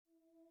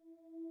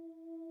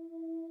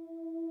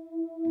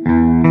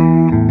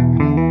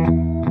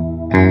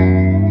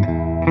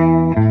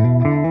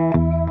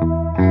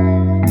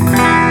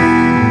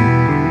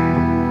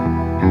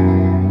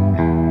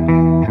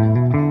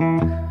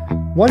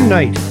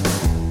night,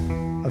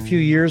 a few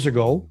years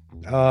ago,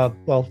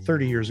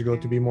 30 years ago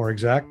to be more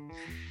exact,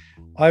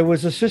 I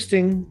was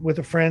assisting with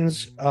a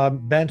friend's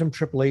Bantam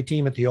AAA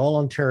team at the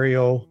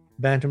All-Ontario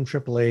Bantam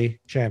AAA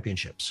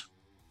Championships.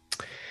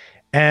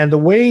 And the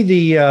way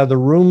the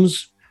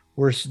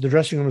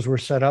dressing rooms were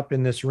set up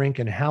in this rink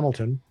in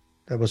Hamilton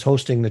that was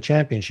hosting the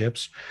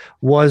championships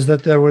was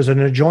that there was an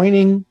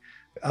adjoining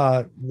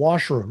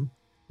washroom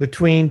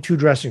between two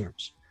dressing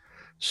rooms.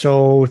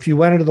 So if you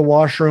went into the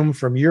washroom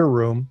from your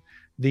room,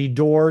 the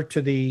door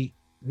to the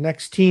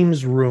next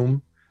team's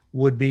room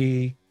would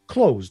be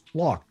closed,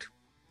 locked.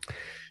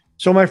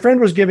 So my friend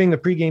was giving the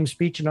pregame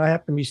speech, and I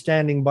happened to be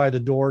standing by the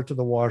door to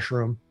the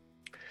washroom.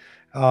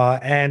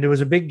 And it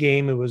was a big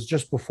game. It was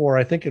just before,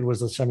 I think it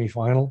was the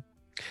semifinal.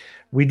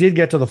 We did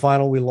get to the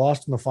final. We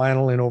lost in the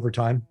final in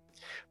overtime.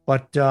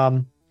 But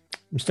I'm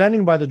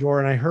standing by the door,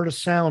 and I heard a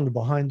sound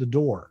behind the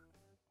door.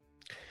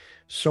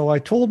 So I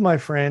told my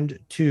friend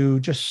to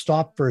just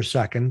stop for a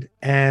second,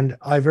 and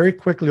I very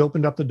quickly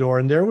opened up the door,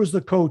 and there was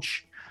the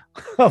coach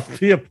of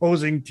the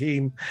opposing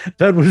team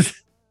that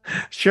was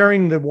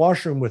sharing the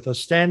washroom with us,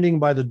 standing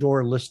by the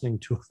door listening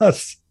to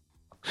us.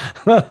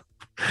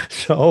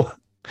 So,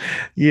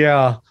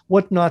 yeah,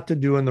 what not to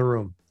do in the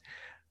room.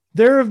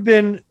 There have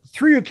been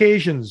 3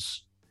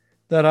 occasions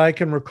that I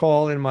can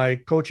recall in my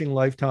coaching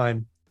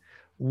lifetime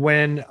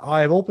when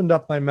I've opened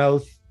up my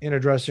mouth in a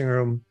dressing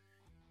room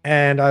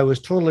and I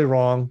was totally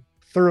wrong,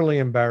 thoroughly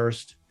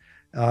embarrassed.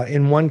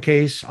 In one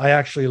case, I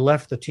actually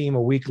left the team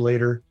a week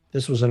later.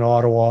 This was in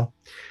Ottawa.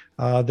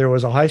 There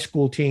was a high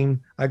school team.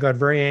 I got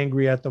very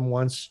angry at them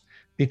once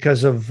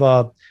because of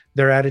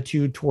their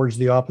attitude towards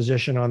the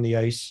opposition on the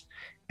ice.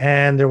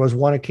 And there was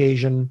one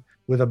occasion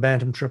with a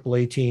Bantam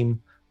AAA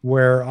team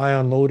where I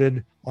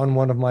unloaded on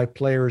one of my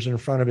players in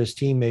front of his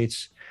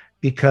teammates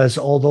because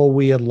although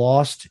we had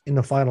lost in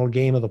the final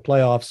game of the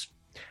playoffs,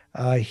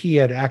 he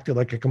had acted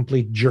like a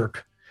complete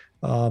jerk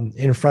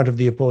in front of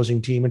the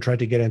opposing team and tried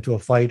to get into a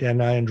fight,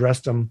 and I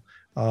undressed him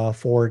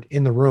for it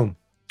in the room.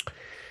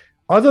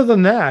 Other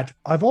than that,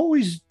 I've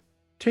always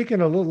taken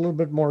a little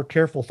bit more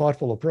careful,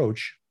 thoughtful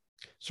approach.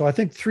 So I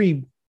think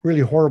 3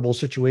 really horrible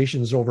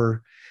situations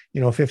over,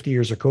 50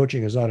 years of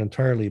coaching is not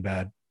entirely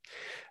bad.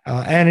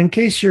 And in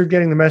case you're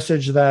getting the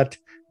message that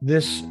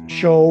this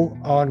show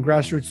on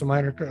Grassroots, the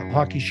Minor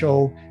Hockey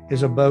Show,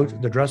 is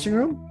about the dressing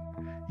room,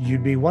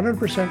 you'd be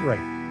 100%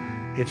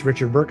 right. It's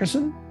Richard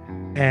Berkison,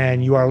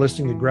 and you are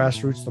listening to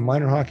Grassroots, the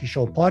Minor Hockey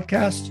Show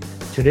podcast.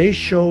 Today's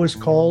show is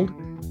called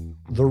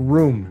The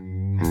Room.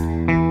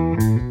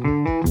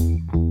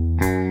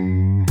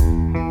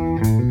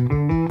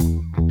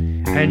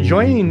 And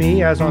joining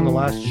me, as on the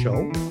last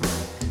show,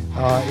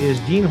 is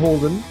Dean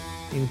Holden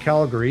in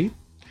Calgary,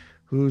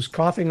 who's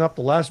coughing up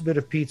the last bit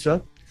of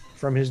pizza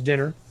from his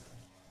dinner.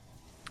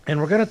 And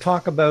we're going to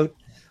talk about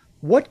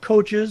what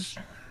coaches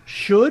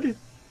should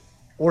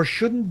or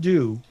shouldn't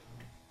do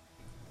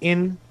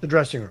in the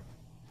dressing room.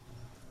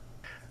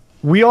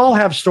 We all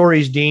have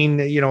stories, Dean,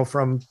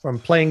 from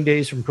playing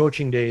days, from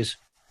coaching days,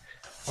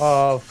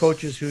 of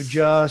coaches who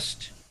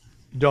just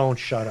don't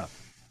shut up.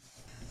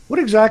 What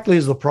exactly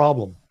is the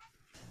problem?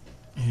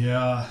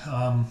 Yeah,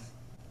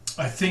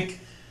 I think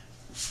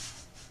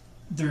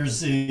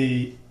there's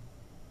a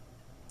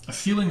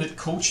feeling that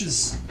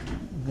coaches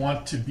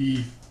want to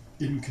be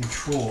in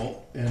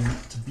control, and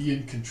to be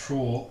in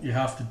control, you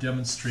have to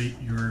demonstrate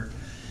your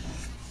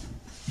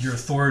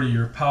authority,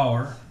 your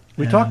power.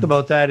 We talked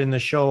about that in the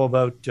show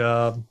about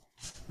the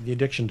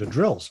addiction to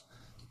drills.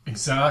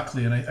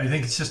 Exactly, and I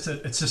think it's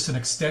just an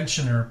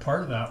extension or a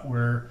part of that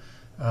where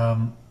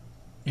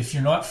if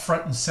you're not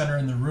front and center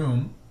in the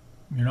room,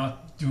 you're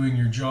not doing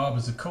your job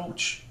as a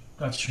coach.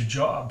 That's your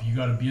job. You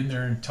got to be in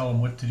there and tell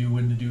them what to do,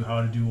 when to do,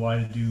 how to do, why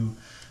to do,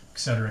 et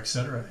cetera, et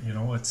cetera.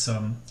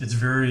 It's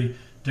very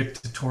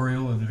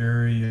dictatorial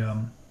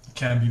and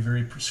can be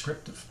very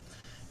prescriptive,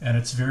 and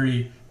it's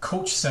very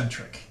coach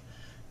centric.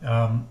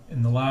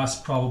 In the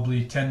last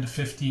probably 10 to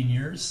 15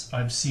 years,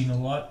 I've seen a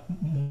lot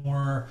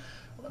more,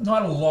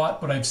 not a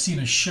lot, but I've seen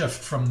a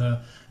shift from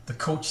the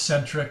coach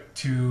centric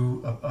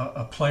to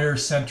a player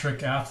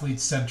centric,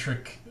 athlete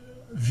centric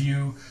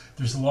view.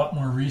 There's a lot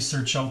more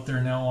research out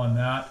there now on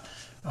that,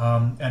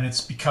 and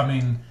it's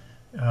becoming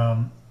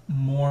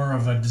more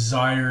of a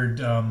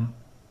desired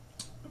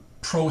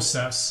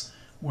process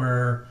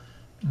where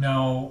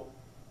now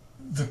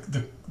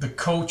the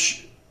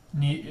coach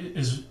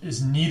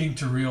is needing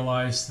to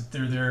realize that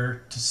they're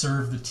there to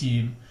serve the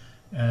team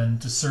and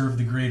to serve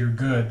the greater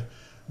good,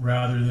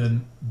 rather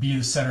than be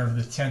the center of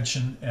the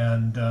attention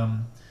and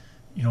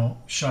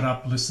shut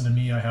up, listen to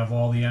me, I have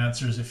all the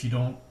answers. If you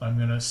don't, I'm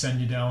going to send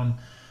you down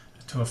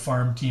to a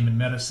farm team in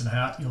Medicine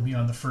Hat. You'll be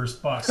on the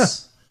first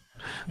bus.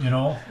 It's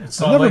not. I've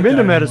never like been to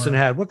that Medicine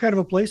anymore. Hat. What kind of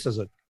a place is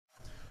it?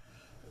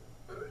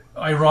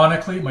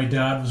 Ironically, my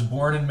dad was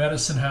born in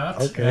Medicine Hat,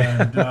 Okay.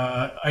 and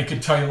I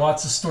could tell you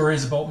lots of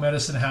stories about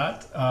Medicine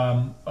Hat.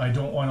 I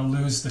don't want to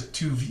lose the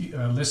 2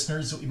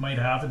 listeners that we might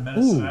have in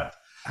Medicine Hat.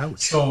 Ouch.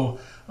 So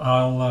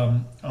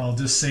I'll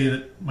just say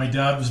that my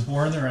dad was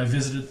born there. I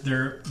visited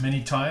there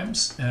many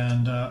times,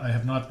 and I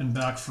have not been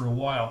back for a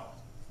while.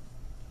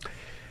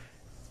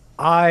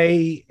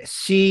 I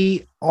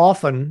see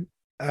often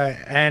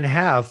and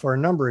have for a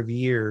number of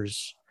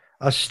years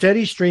a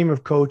steady stream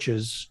of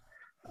coaches.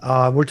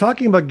 We're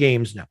talking about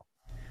games now,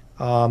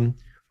 um,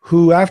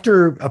 who,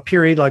 after a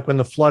period like when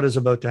the flood is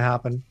about to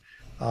happen,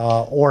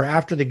 or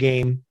after the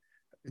game,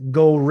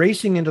 go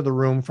racing into the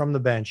room from the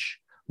bench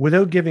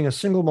without giving a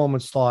single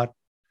moment's thought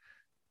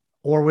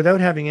or without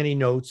having any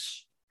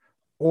notes,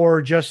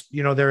 or just,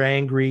 they're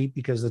angry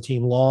because the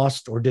team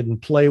lost or didn't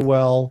play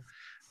well,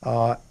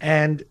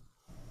 and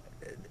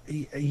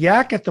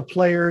yak at the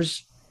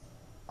players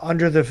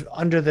under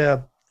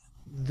the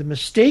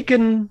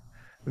mistaken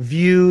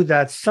view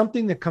that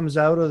something that comes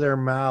out of their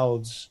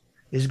mouths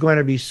is going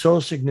to be so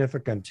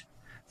significant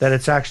that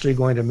it's actually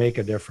going to make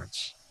a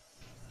difference.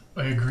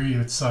 I agree.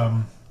 It's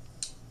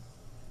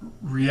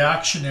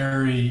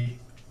reactionary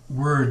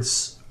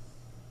words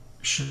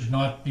should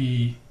not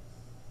be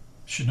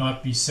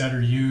said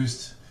or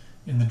used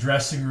in the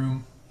dressing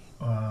room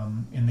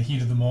in the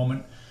heat of the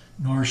moment,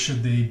 nor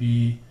should they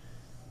be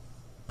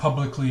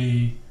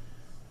publicly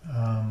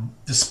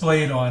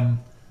displayed on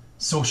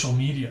social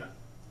media.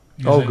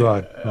 Because Oh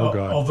God. Oh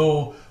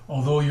God.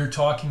 although you're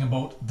talking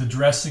about the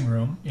dressing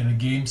room in a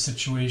game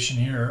situation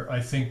here, I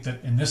think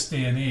that in this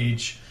day and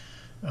age,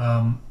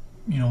 um,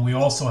 we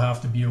also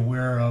have to be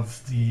aware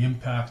of the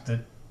impact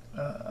that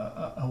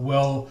a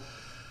well,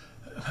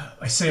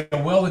 I say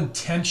a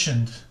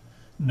well-intentioned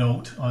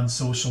note on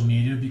social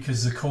media,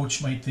 because the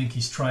coach might think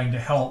he's trying to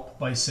help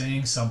by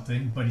saying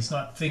something, but he's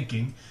not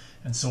thinking,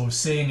 and so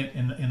saying it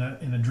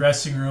in a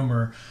dressing room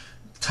or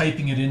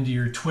typing it into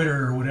your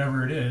Twitter or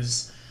whatever it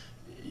is,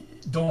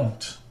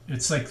 don't.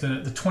 It's like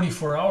the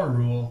 24-hour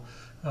rule,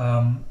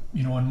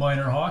 in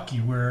minor hockey,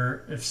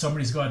 where if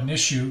somebody's got an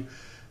issue,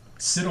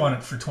 sit on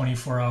it for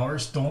 24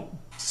 hours.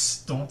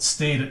 Don't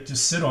state it.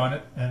 Just sit on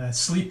it and then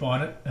sleep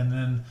on it, and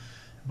then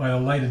by the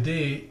light of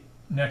day,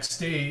 next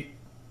day,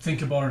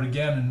 think about it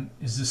again. And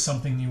is this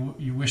something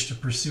you wish to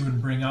pursue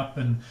and bring up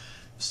and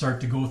start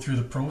to go through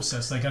the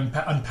process? Like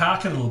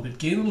unpack it a little bit,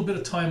 gain a little bit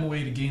of time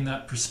away to gain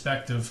that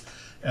perspective,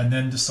 and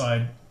then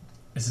decide: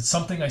 is it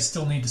something I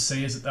still need to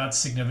say? Is it that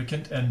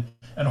significant?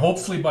 And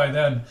hopefully by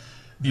then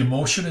the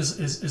emotion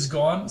is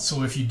gone.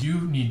 So if you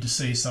do need to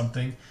say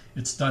something,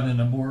 it's done in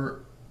a more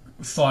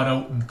thought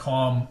out and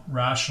calm,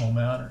 rational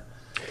manner.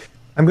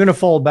 I'm going to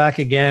fall back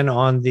again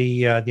on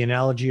the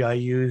analogy I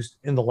used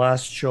in the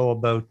last show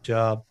about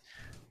uh,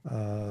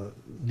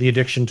 the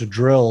addiction to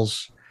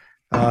drills,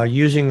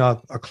 using a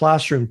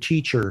classroom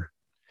teacher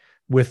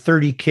with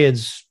 30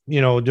 kids,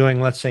 doing,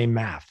 let's say,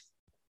 math,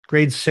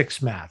 grade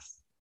 6 math,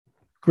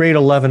 grade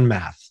 11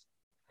 math.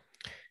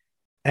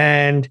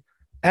 And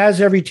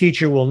as every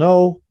teacher will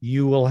know,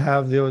 you will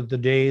have the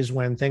days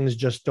when things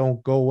just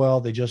don't go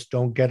well. They just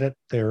don't get it.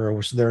 They're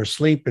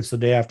asleep. It's the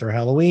day after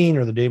Halloween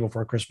or the day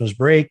before Christmas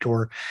break,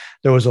 or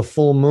there was a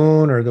full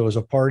moon, or there was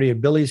a party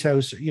at Billy's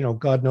house.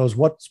 God knows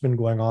what's been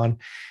going on.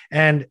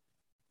 And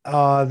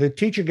the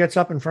teacher gets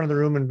up in front of the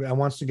room and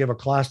wants to give a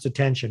class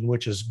detention,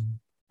 which is,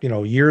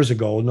 years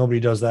ago. Nobody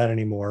does that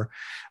anymore,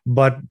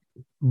 but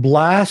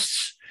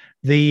blasts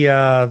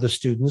the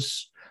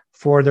students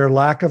for their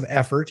lack of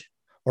effort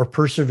or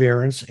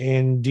perseverance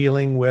in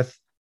dealing with,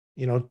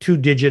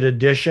 two-digit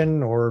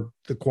addition or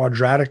the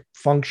quadratic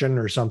function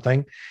or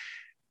something.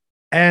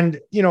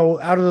 And,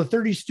 out of the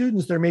 30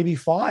 students, there may be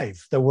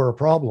 5 that were a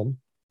problem.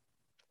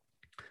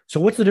 So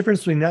what's the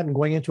difference between that and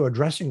going into a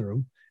dressing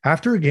room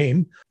after a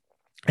game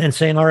and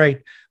saying, all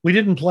right, we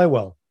didn't play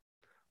well.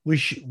 We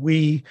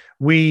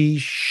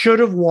should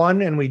have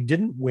won and we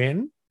didn't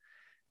win,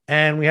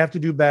 and we have to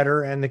do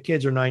better. And the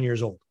kids are 9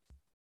 years old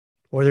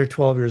or they're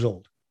 12 years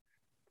old.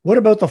 What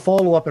about the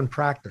follow up and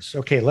practice?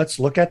 Okay, let's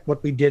look at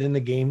what we did in the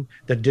game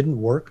that didn't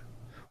work,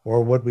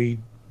 or what we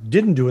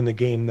didn't do in the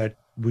game that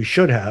we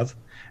should have,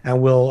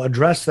 and we'll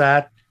address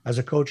that as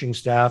a coaching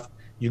staff.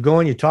 You go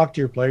and you talk to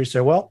your players,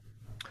 say, well,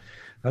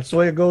 that's the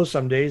way it goes.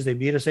 Some days they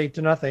beat us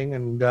 8-0,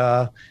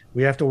 and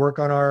we have to work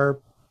on our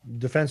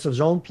defensive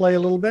zone play a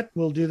little bit.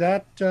 We'll do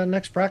that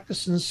next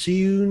practice, and see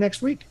you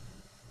next week.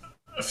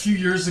 A few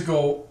years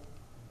ago,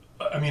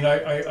 I mean,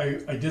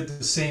 I did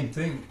the same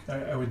thing.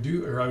 I would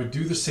do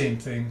the same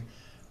thing,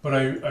 but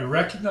I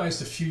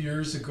recognized a few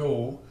years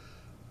ago,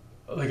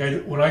 like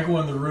when I go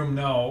in the room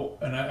now,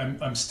 and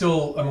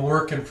I'm a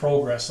work in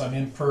progress. I'm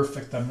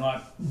imperfect. I'm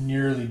not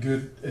nearly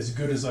as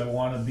good as I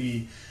want to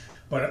be.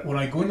 But when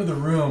I go into the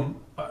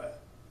room,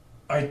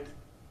 I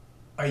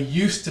I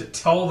used to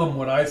tell them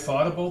what I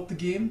thought about the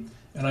game,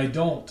 and I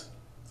don't.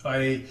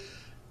 I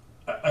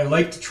I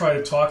like to try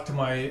to talk to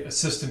my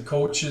assistant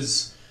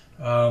coaches,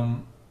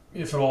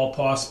 if at all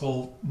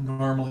possible.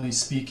 Normally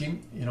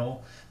speaking,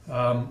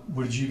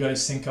 what did you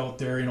guys think out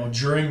there?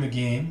 During the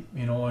game,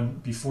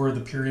 and before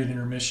the period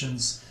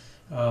intermissions.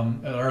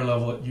 At our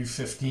level at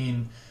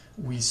U15,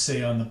 we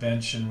stay on the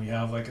bench and we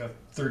have like a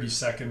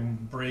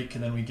 30-second break,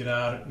 and then we get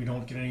at it. We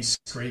don't get any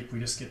scrape. We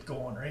just get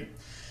going, right?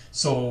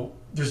 So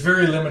there's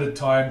very limited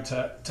time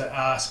to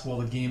ask while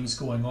the game is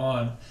going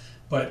on.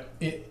 But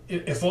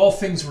if all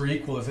things were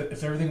equal,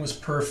 if everything was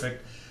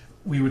perfect,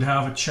 we would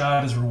have a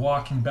chat as we're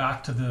walking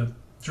back to the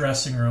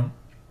dressing room.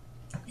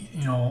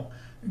 You know,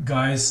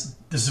 guys,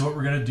 this is what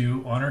we're going to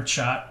do on our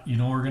chat. You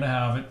know, we're going to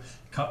have it.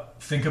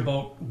 Think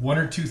about one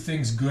or two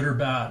things, good or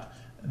bad.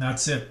 And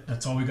that's it.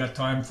 That's all we got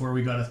time for.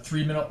 We got a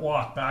 3-minute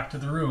walk back to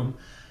the room.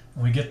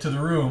 When we get to the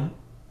room,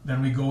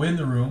 then we go in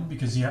the room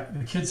because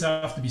the kids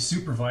have to be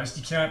supervised.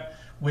 You can't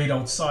wait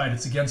outside.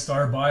 It's against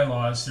our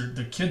bylaws.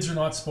 The kids are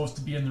not supposed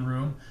to be in the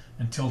room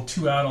until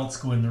 2 adults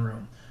go in the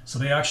room. So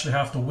they actually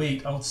have to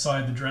wait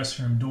outside the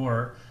dressing room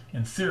door,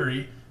 in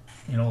theory,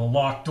 you know, a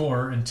locked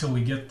door until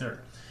we get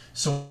there.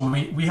 So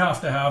we have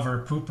to have our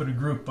poop in a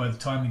group by the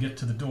time we get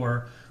to the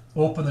door.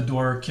 Open the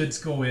door, kids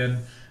go in.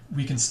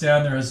 We can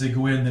stand there as they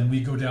go in, then we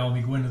go down, we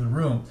go into the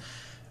room.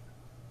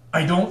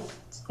 I don't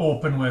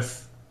open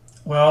with,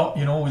 well,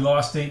 you know, we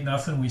lost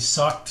 8-0, we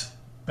sucked,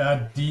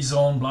 bad D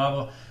zone, blah,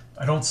 blah.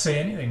 I don't say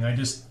anything.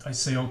 I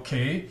say,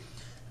 okay,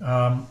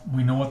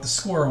 we know what the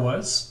score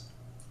was.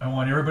 I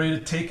want everybody to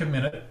take a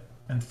minute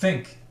and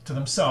think to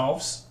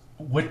themselves,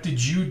 what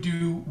did you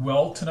do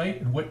well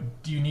tonight and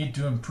what do you need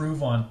to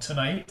improve on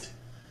tonight?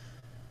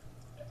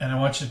 And I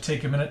want you to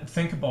take a minute and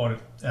think about it.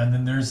 And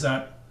then there's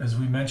that, as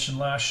we mentioned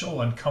last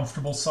show,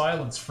 uncomfortable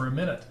silence for a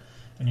minute.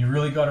 And you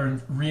really got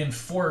to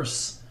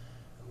reinforce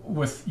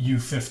with you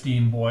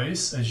 15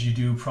 boys, as you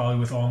do probably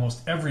with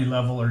almost every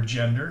level or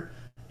gender,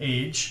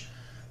 age.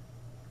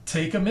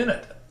 Take a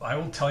minute. I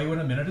will tell you when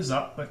a minute is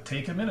up, but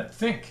take a minute.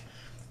 Think.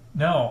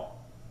 Now,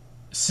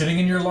 sitting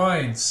in your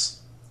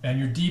lines and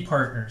your D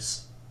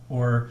partners,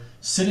 or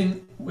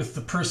sitting with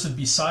the person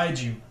beside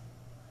you,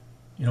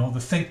 you know, the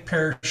think,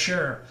 pair,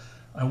 share.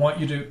 I want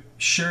you to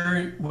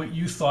share what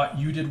you thought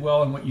you did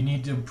well and what you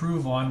need to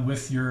improve on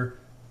with your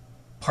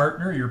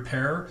partner, your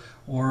pair,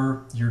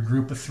 or your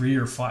group of 3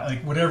 or 5,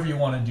 like whatever you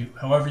want to do,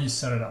 however you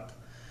set it up.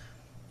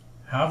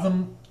 Have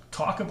them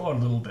talk about it a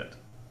little bit.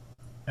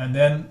 And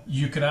then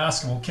you can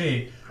ask them,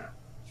 okay,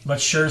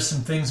 let's share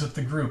some things with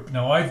the group.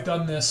 Now, I've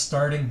done this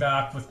starting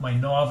back with my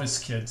novice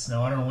kids.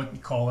 Now, I don't know what you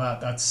call that.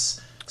 That's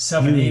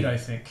 7, 8, I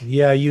think.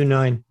 Yeah,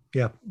 U9.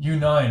 Yeah.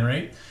 U9,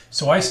 right?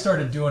 So I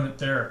started doing it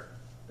there.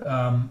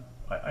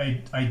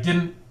 I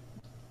didn't.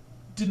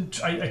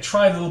 I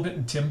tried a little bit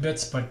in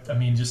Timbits, but I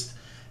mean, just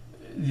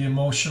the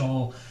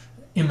emotional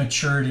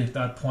immaturity at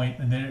that point,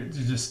 and then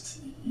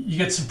you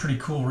get some pretty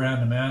cool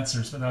random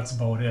answers, but that's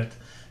about it,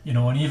 you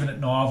know. And even at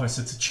novice,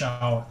 it's a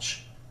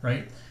challenge,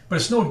 right? But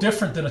it's no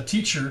different than a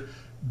teacher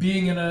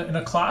being in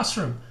a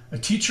classroom. A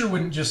teacher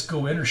wouldn't just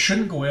go in, or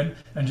shouldn't go in,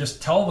 and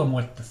just tell them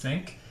what to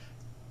think.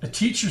 A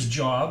teacher's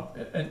job,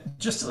 and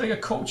just like a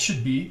coach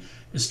should be,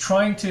 is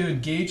trying to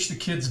engage the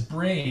kid's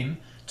brain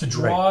to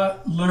draw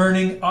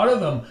learning out of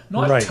them,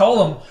 not tell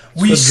them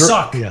we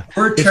suck.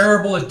 We're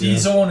terrible at D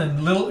zone,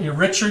 and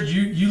Richard,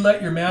 you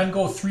let your man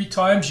go 3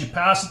 times, you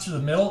pass it through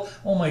the middle.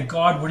 Oh my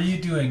God, what are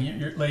you doing?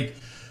 You're like,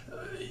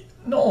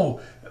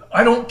 no,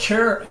 I don't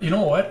care. You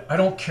know what? I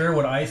don't care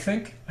what I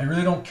think. I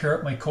really don't care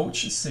what my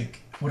coaches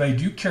think. What I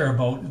do care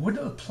about, what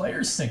do the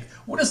players think?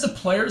 What is the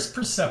players'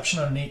 perception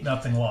on an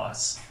 8-0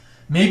 loss?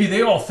 Maybe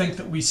they all think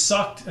that we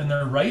sucked and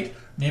they're right.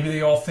 Maybe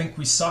they all think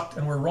we sucked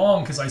and we're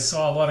wrong, because I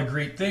saw a lot of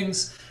great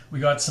things. We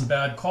got some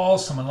bad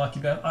calls, some unlucky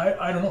bad.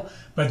 I don't know.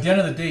 But at the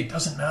end of the day, it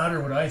doesn't matter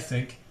what I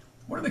think.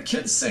 What do the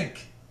kids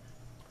think?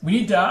 We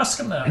need to ask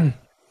them that.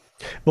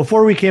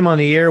 Before we came on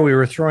the air, we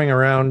were throwing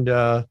around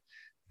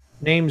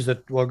names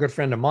that, well, a good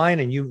friend of mine,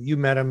 and you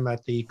met him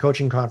at the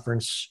coaching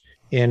conference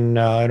in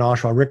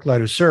Oshawa, Rick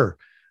Ladouceur,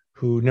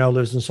 who now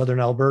lives in Southern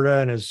Alberta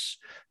and is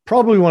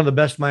probably one of the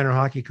best minor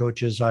hockey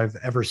coaches I've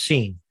ever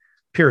seen,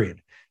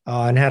 period.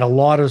 And had a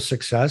lot of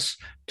success,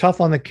 tough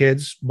on the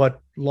kids,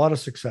 but a lot of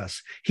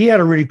success. He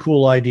had a really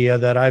cool idea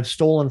that I've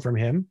stolen from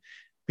him,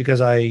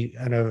 because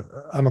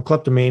I'm a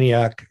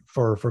kleptomaniac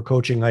for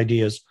coaching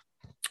ideas.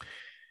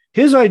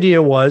 His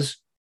idea was,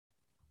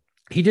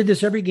 he did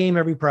this every game,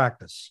 every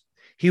practice.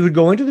 He would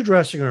go into the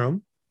dressing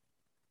room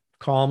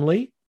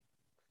calmly,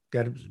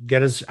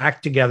 get his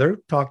act together,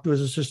 talk to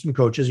his assistant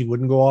coaches. He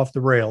wouldn't go off the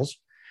rails.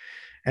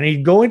 And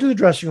he'd go into the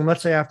dressing room,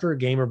 let's say after a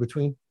game or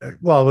it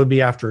would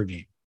be after a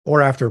game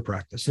or after a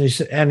practice.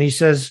 And he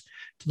says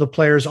to the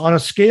players, on a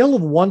scale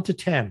of 1 to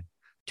 10,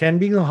 10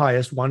 being the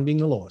highest, 1 being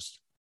the lowest,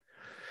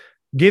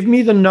 give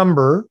me the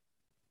number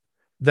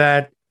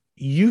that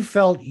you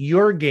felt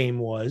your game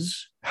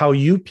was, how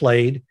you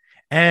played,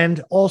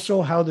 and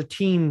also how the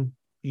team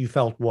you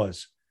felt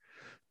was.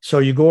 So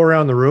you go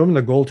around the room, and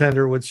the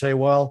goaltender would say,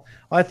 well,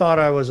 I thought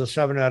I was a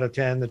 7 out of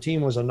 10. The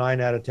team was a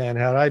 9 out of 10.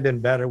 Had I been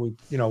better, we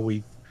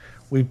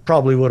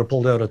probably would have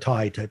pulled out a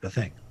tie, type of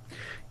thing.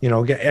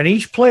 And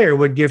each player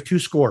would give 2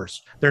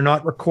 scores. They're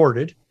not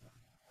recorded.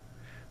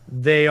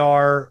 They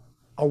are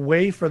a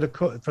way for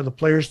the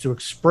players to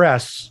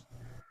express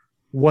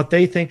what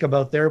they think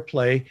about their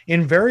play.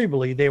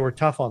 Invariably, they were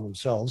tough on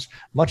themselves,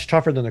 much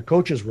tougher than the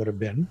coaches would have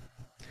been,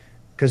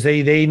 because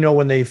they know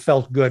when they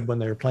felt good when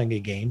they were playing a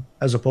game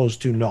as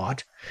opposed to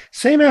not.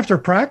 Same after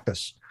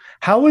practice.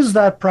 How is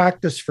that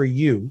practice for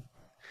you?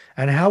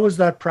 And how is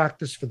that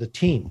practice for the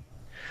team?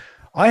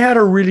 I had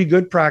a really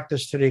good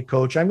practice today,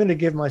 coach. I'm going to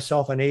give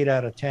myself an 8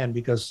 out of 10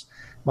 because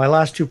my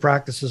last two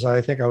practices,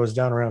 I think I was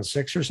down around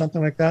 6 or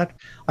something like that.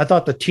 I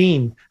thought the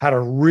team had a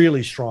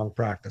really strong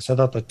practice. I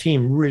thought the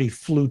team really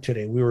flew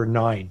today. We were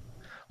 9.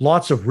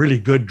 Lots of really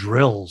good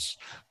drills.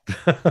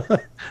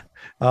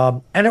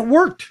 And it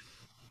worked.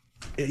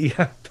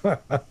 Yeah.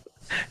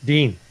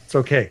 Dean, it's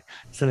okay.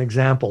 It's an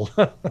example.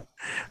 It's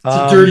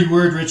a dirty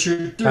word,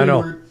 Richard. I Dirty know.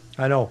 word.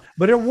 I know.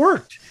 But it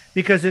worked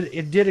because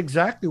it did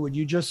exactly what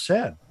you just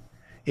said.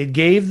 It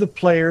gave the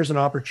players an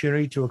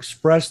opportunity to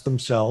express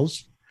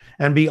themselves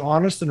and be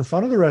honest in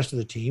front of the rest of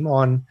the team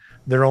on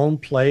their own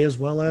play as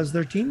well as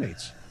their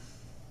teammates.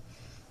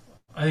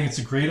 I think it's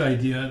a great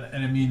idea,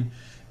 and I mean,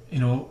 you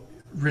know,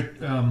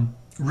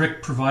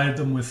 Rick provided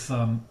them with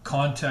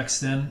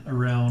context then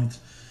around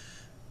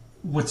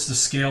what's the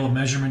scale of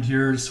measurement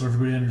here, so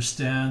everybody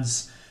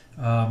understands.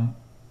 And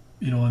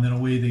then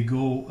away they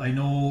go. I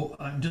know.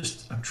 I'm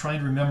trying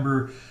to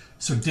remember.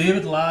 So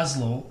David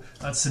Laszlo,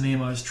 that's the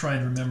name I was trying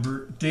to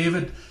remember.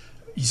 David,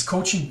 he's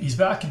coaching. He's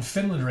back in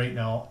Finland right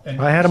now, and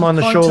I had him on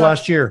the show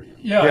last year.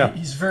 Yeah,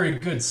 he's very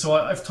good. So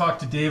I've talked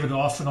to David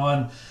off and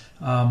on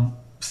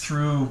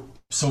through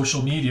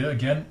social media.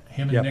 Again,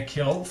 him and Nick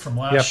Hill from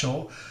last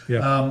show.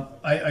 Yep.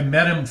 I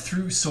met him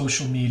through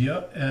social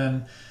media,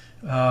 and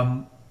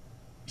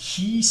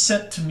he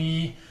sent to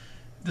me.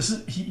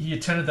 He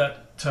attended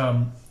that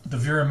the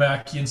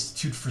Viramac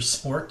Institute for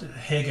Sport at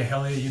Haga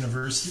Helia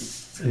University.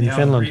 In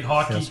Finland. A great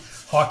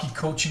hockey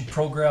coaching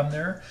program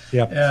there.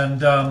 Yep.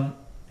 And a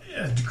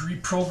degree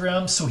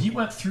program. So he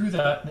went through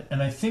that,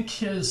 and I think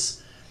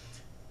his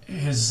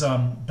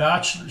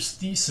bachelor's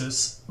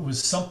thesis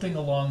was something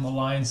along the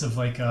lines of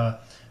like a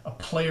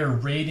player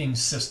rating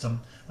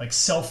system, like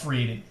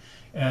self-rating.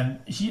 And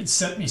he had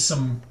sent me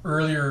some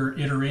earlier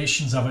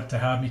iterations of it to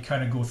have me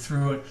kind of go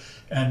through it,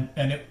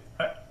 and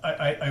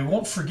I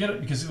won't forget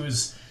it because it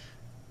was,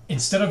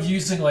 instead of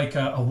using like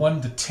a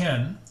 1 to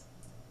 10,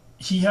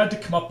 he had to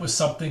come up with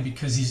something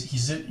because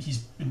he's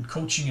been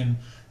coaching in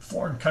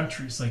foreign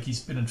countries, like he's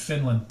been in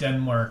Finland,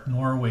 Denmark,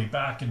 Norway,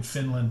 back in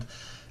Finland.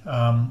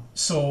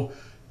 So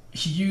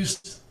he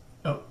used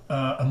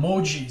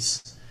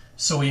emojis.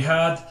 So he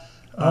had,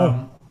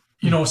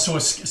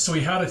 so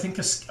he had, I think,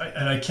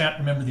 and I can't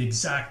remember the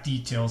exact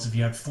details if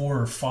he had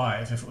 4 or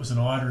 5, if it was an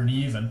odd or an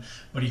even,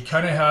 but he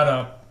kind of had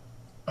a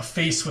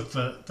face with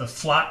the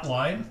flat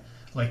line,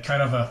 like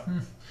kind of a,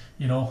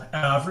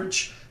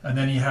 average. And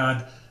then he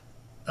had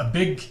a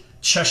big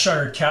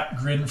Cheshire cat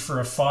grin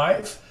for a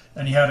 5,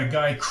 and he had a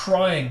guy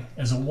crying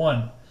as a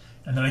 1.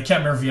 And then I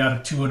can't remember if he had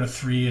a 2 and a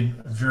 3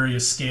 and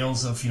various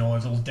scales of, a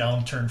little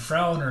downturned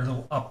frown or a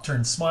little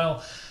upturned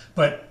smile.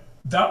 But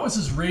that was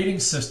his rating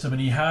system,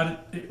 and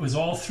it was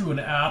all through an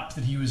app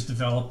that he was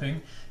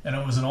developing, and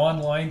it was an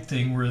online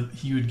thing where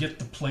he would get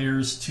the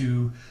players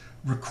to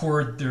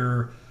record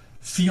their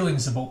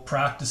feelings about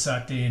practice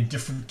that day in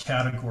different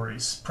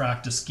categories,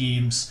 practice,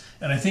 games,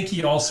 and I think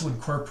he also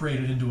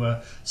incorporated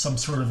into some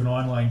sort of an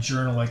online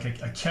journal. Like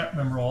I can't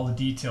remember all the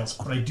details,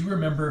 but I do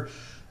remember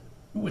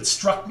what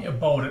struck me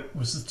about it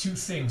was the two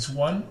things.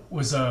 One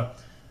was a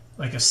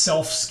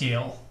self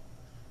scale,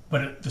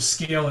 but the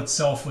scale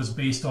itself was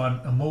based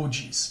on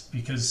emojis,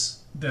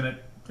 because then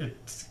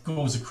it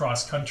goes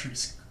across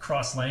countries,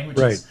 across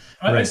languages.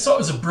 Right. I thought it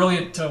was a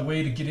brilliant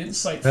way to get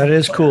insight. That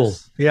is cool.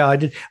 Yeah, I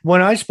did.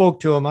 When I spoke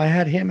to him, I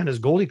had him and his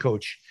goalie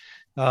coach.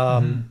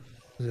 I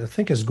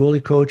think his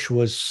goalie coach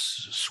was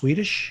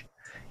Swedish.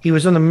 He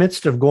was in the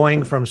midst of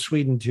going from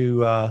Sweden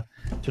to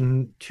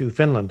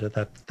Finland at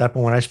that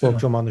point when I spoke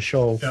to him on the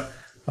show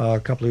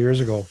a couple of years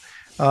ago.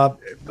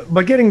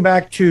 But getting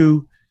back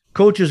to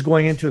coaches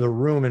going into the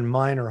room in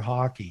minor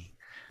hockey,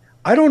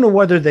 I don't know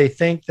whether they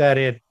think that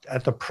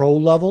at the pro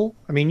level.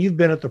 I mean, you've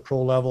been at the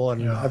pro level,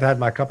 and I've had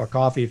my cup of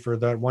coffee for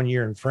that 1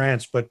 year in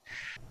France, but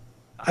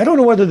I don't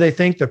know whether they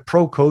think that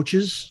pro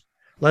coaches,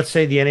 let's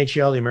say the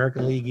NHL, the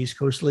American League, East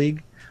Coast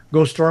League,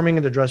 go storming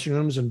into dressing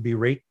rooms and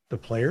berate the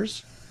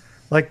players.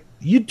 Like,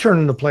 you'd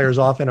turn the players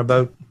off in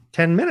about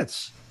 10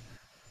 minutes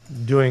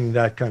doing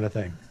that kind of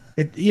thing.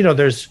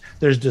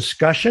 There's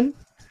discussion,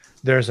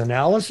 there's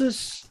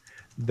analysis,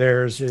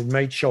 it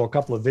might show a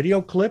couple of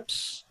video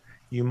clips.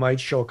 You might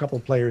show a couple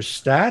of players'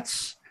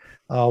 stats.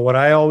 What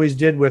I always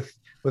did with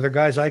the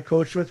guys I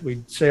coached with,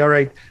 we'd say, all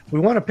right, we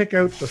want to pick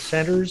out the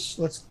centers.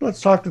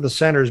 Let's talk to the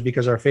centers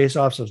because our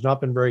faceoffs has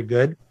not been very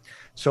good.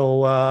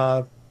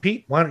 So,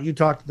 Pete, why don't you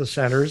talk to the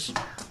centers?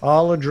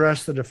 I'll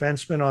address the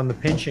defensemen on the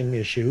pinching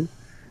issue,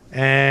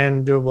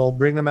 and we'll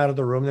bring them out of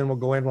the room. Then we'll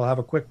go in. We'll have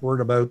a quick word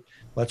about,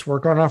 let's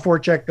work on our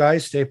forecheck,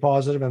 guys. Stay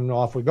positive, and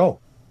off we go.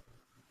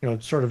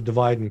 Sort of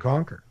divide and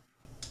conquer.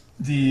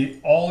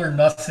 The all or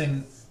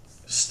nothing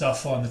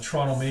stuff on the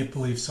Toronto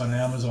Maple Leafs on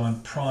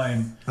Amazon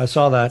Prime. I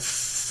saw that.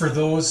 For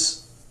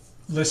those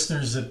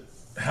listeners that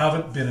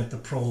haven't been at the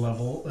pro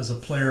level as a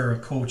player or a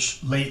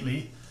coach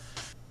lately,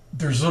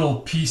 there's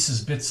little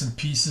bits and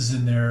pieces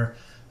in there,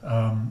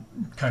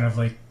 kind of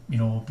like,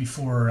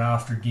 before or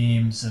after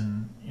games,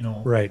 and,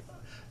 right.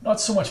 not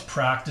so much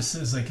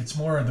practices. Like it's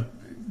more of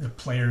the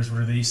players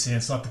where they say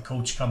it's not the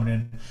coach coming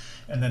in,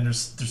 and then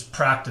there's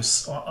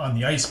practice on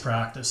the ice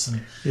practice,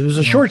 and It was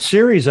a you know, short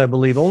series, I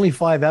believe, only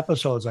 5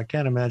 episodes. I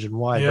can't imagine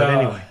why, but yeah.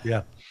 anyway,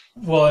 yeah,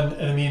 Well,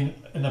 and I mean,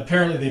 and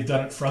apparently they've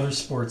done it for other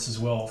sports as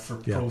well,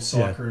 for yeah, pro yeah,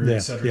 soccer, et yeah,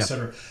 cetera, et yeah.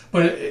 cetera.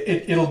 But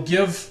it'll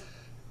give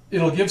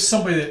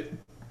somebody that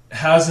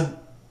hasn't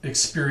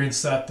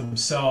experienced that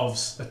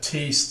themselves a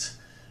taste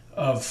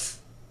of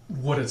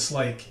what it's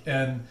like.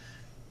 And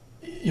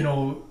you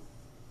know,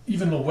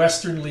 even the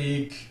Western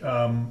League,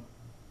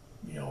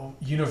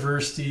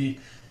 university,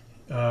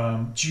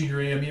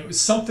 junior A. I mean, it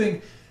was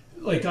something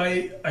like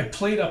I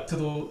played up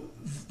to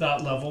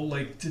that level,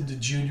 like into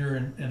junior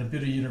and a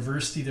bit of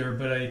university there,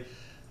 but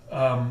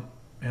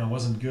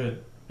wasn't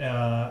good,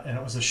 and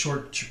it was a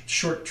short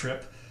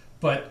trip,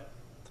 but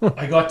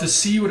I got to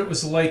see what it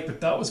was like.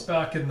 But that was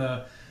back in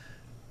the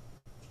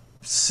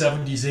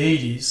 70s,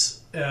 80s,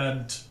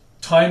 and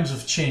times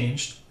have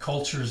changed,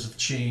 cultures have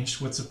changed,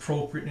 what's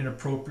appropriate and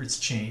inappropriate's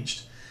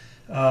changed.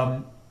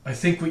 I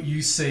think what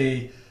you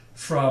say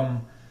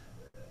from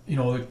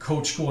the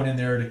coach going in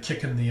there to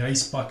kicking the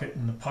ice bucket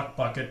and the puck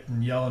bucket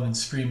and yelling and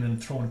screaming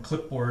and throwing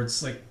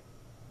clipboards, like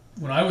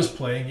when I was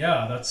playing,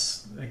 yeah,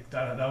 that's like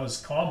that was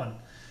common.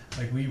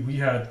 Like we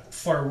had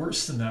far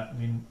worse than that. I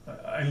mean,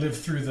 I lived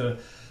through the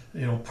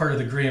part of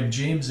the Graham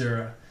James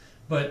era,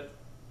 but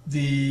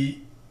the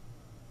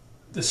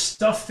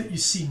stuff that you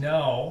see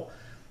now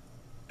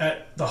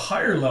at the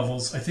higher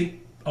levels, I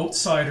think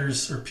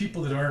outsiders or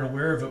people that aren't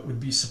aware of it would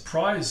be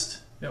surprised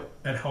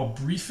at how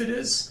brief it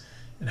is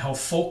and how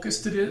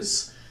focused it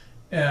is,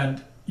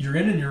 and you're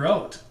in and you're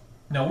out.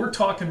 Now we're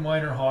talking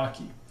minor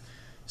hockey,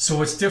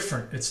 so it's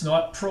different. It's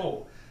not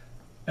pro.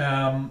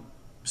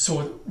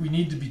 So we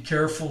need to be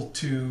careful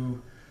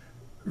to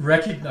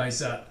recognize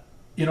that.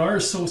 In our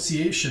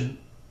association,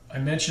 I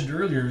mentioned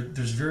earlier,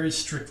 there's very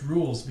strict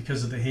rules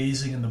because of the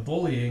hazing and the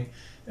bullying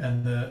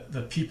and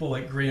the people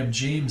like Graham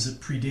James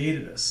that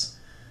predated us.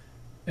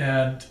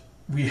 And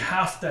we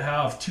have to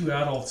have two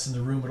adults in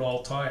the room at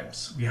all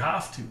times. We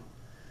have to.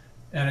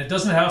 And it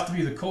doesn't have to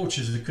be the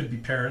coaches, it could be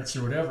parents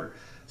or whatever.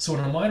 So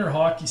in a minor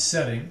hockey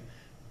setting,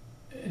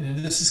 and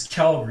this is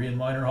Calgary in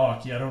minor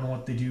hockey, I don't know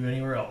what they do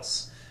anywhere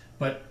else,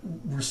 but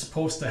we're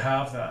supposed to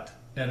have that.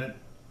 And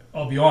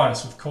I'll be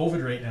honest, with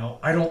COVID right now,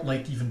 I don't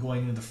like even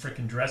going into the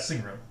frickin'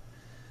 dressing room.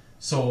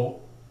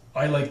 So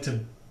I like to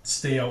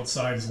stay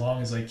outside as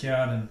long as I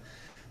can and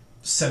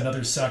send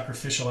other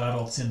sacrificial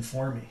adults in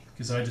for me,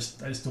 because I just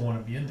don't want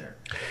to be in there.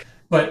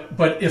 But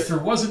if there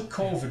wasn't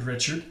COVID,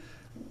 Richard,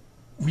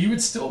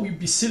 we'd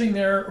be sitting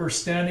there or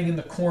standing in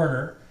the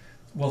corner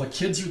while the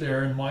kids are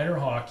there in minor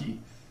hockey,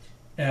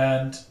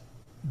 and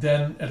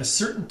then at a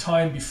certain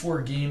time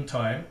before game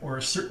time or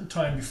a certain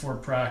time before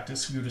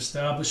practice, we would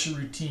establish a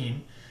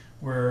routine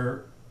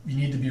where you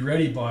need to be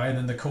ready by, and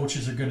then the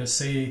coaches are going to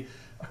say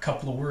a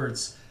couple of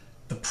words.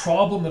 The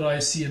problem that I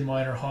see in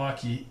minor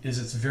hockey is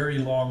it's very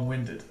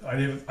long-winded.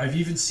 I've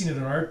even seen it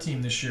on our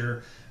team this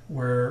year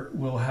where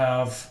we'll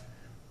have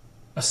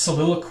a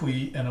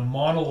soliloquy and a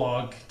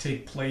monologue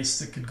take place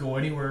that could go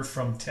anywhere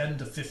from 10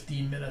 to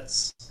 15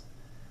 minutes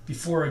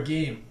before a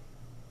game.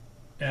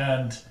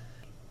 And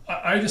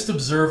I just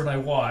observe and I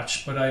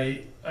watch, but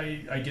I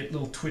get a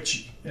little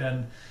twitchy.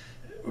 And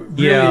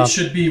really, Yeah. it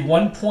should be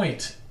 1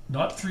 point,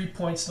 not 3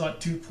 points, not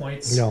 2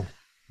 points. No.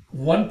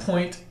 1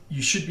 point,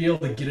 you should be able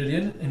to get it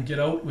in and get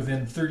out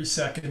within 30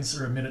 seconds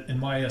or a minute, in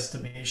my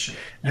estimation.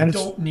 You And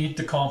don't need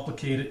to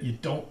complicate it. You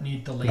don't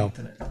need to no.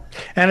 lengthen it.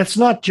 And it's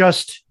not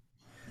just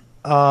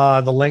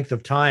the length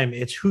of time;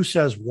 it's who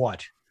says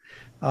what.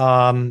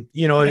 And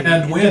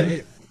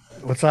win.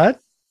 What's that?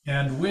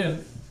 And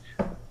win.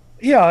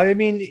 Yeah, I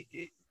mean,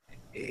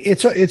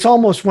 it's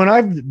almost, when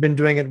I've been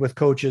doing it with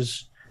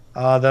coaches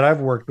that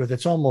I've worked with,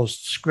 it's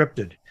almost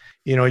scripted.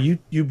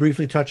 You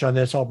briefly touch on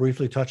this, I'll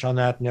briefly touch on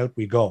that, and out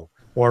we go.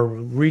 Or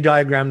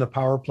rediagram the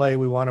power play.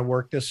 We want to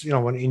work this,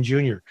 when in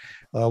junior,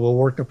 we'll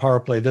work the power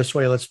play this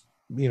way. Let's,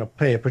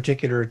 pay a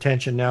particular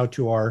attention now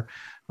to our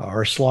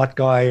slot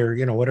guy, or,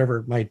 whatever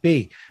it might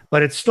be.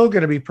 But it's still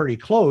going to be pretty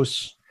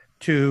close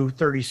to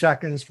 30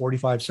 seconds,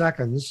 45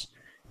 seconds.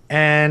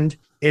 And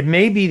it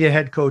may be the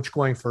head coach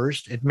going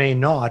first. It may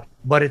not,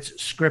 but it's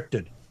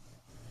scripted.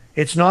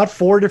 It's not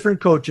four different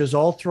coaches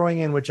all throwing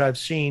in, which I've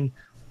seen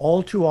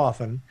all too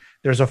often.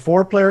 There's a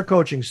 4-player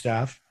coaching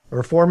staff or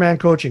a 4-man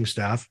coaching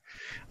staff.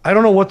 I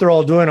don't know what they're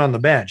all doing on the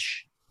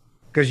bench,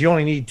 because you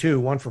only need two,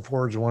 one for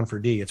forwards and one for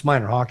D. It's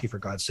minor hockey, for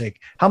God's sake.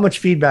 How much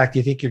feedback do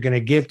you think you're going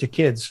to give to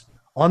kids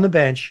on the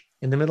bench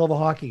in the middle of a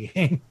hockey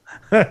game?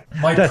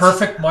 My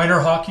perfect minor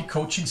hockey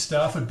coaching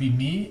staff would be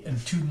me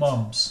and two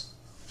mums.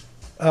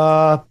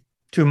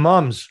 To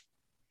mums.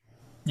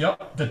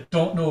 Yep, that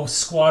don't know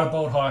squat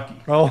about hockey.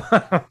 Oh,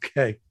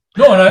 okay.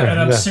 No, and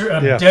I'm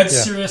Yeah, dead yeah.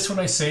 serious when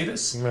I say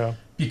this, Yeah.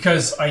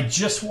 because I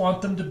just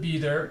want them to be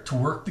there to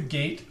work the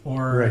gate,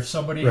 or Right, if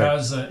somebody right.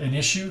 has an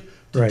issue,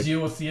 to Right.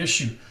 deal with the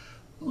issue.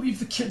 Leave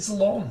the kids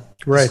alone.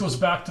 Right. This goes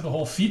back to the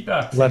whole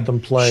feedback thing. Let them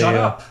play. Shut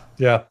Yeah. up.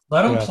 Yeah.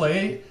 Let them Yeah.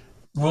 play.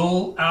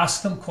 We'll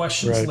ask them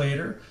questions Right.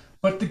 later.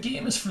 But the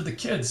game is for the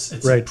kids.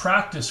 It's Right.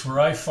 practice where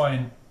I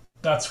find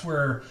that's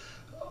where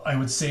I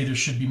would say there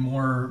should be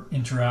more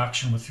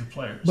interaction with your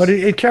But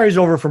players. it carries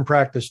over from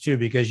practice too,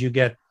 because you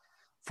get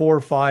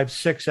four, five,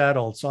 six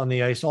adults on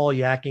the ice, all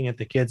yakking at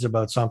the kids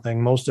about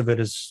something. Most of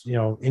it is,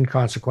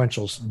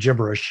 inconsequential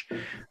gibberish,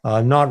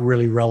 not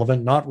really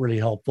relevant, not really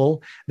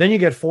helpful. Then you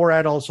get four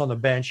adults on the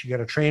bench. You got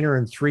a trainer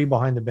and three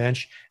behind the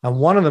bench, and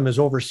one of them is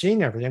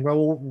overseeing everything.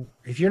 Well,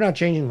 if you're not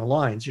changing the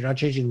lines, you're not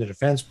changing the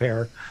defense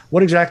pair.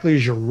 What exactly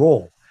is your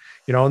role?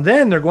 And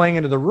then they're going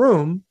into the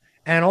room,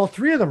 and all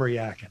three of them are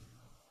yakking.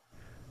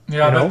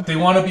 Yeah, You but know, they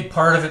want to be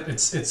part of it.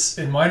 It's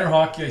in minor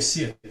hockey. I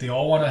see it. They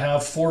all want to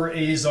have four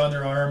A's on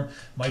their arm.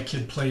 My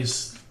kid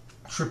plays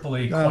triple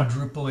A, uh,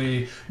 quadruple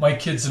A. My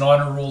kid's an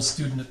honor roll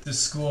student at this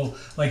school.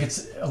 Like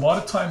it's a lot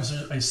of times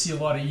I see a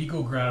lot of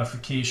ego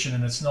gratification,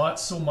 and it's not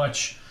so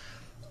much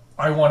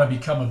I want to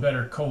become a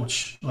better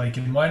coach. Like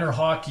in minor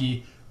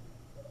hockey,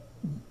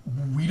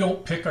 we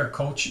don't pick our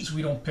coaches,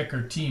 we don't pick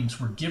our teams.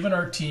 We're given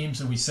our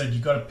teams, and we said you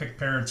got to pick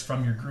parents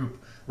from your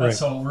group.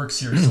 That's right. how it works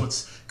here. So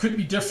it's could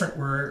be different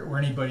where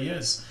anybody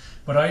is.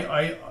 But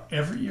I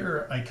every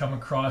year I come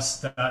across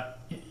that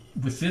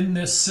within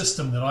this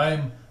system that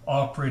I'm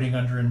operating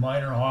under in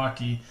minor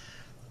hockey,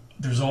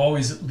 there's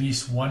always at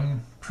least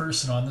one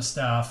person on the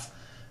staff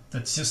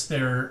that's just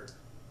there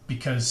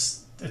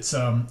because it's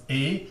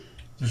a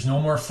there's no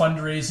more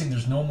fundraising,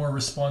 there's no more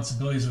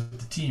responsibilities with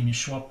the team. You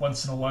show up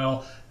once in a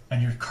while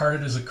and you're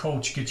carded as a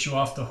coach, gets you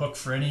off the hook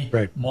for any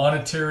Right.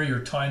 monetary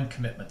or time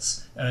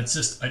commitments. And it's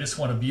just I just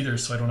want to be there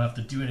so I don't have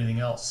to do anything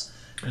else.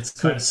 It's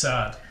kind So of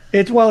sad.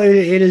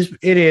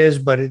 it is,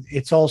 but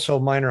it's also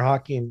minor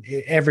hockey and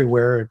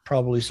everywhere. It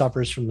probably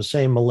suffers from the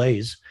same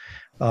malaise.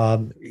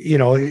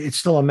 It's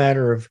still a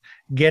matter of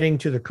getting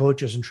to the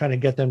coaches and trying to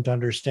get them to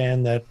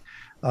understand that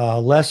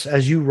less,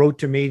 as you wrote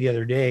to me the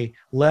other day,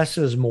 less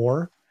is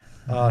more.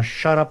 Mm-hmm.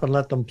 Shut up and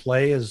let them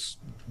play, as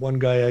one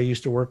guy I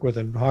used to work with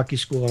in hockey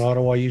school in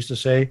Ottawa used to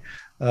say.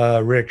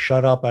 Rick,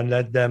 shut up and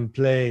let them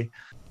play.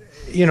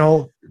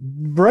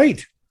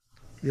 Right.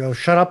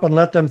 Shut up and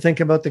let them think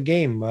about the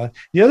game.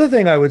 The other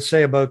thing I would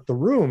say about the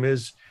room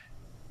is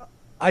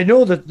I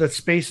know that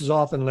space is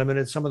often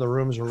limited. Some of the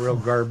rooms are real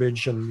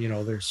garbage, and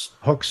there's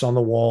hooks on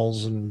the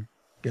walls and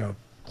you know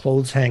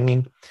clothes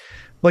hanging.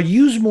 But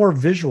use more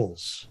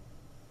visuals.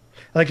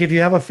 Like if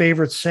you have a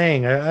favorite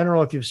saying, I don't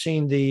know if you've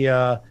seen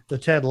the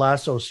Ted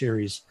Lasso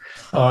series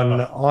on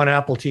Uh, on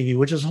Apple TV,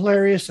 which is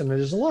hilarious, and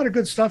there's a lot of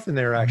good stuff in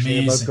there actually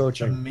about amazing,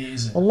 coaching. A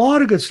amazing.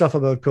 lot of good stuff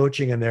about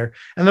coaching in there.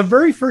 And the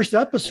very first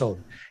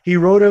episode, he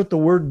wrote out the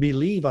word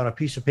believe on a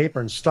piece of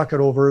paper and stuck it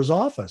over his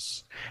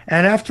office.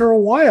 And after a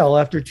while,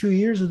 after 2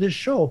 years of this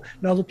show,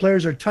 now the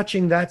players are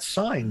touching that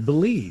sign,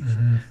 believe.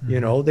 Hmm,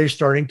 hmm. They're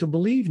starting to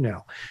believe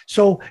now.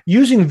 So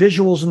using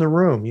visuals in the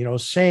room,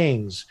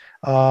 sayings,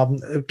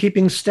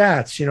 keeping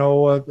stats,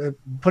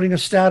 putting a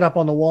stat up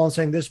on the wall and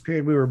saying this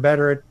period we were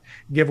better at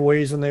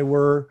giveaways than they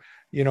were,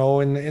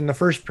 in the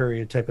first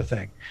period type of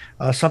thing.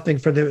 Something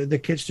for the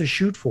kids to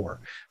shoot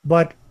for.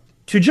 But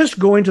to just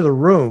go into the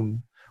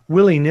room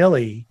willy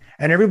nilly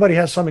and everybody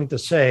has something to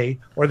say,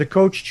 or the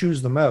coach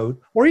chews them out,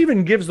 or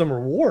even gives them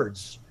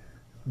rewards.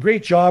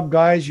 Great job,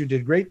 guys. You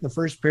did great in the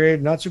first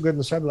period, not so good in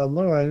the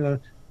second.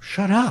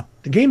 Shut up.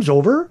 The game's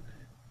over.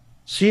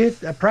 See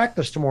it at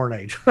practice tomorrow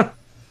night.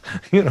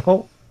 you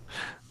know,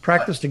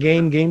 practice to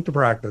game, game to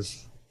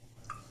practice.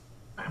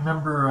 I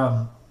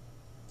remember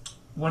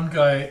one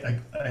guy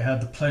I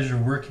had the pleasure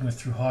of working with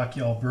through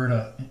Hockey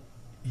Alberta.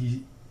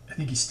 He, I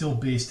think he's still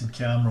based in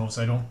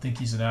Camrose. I don't think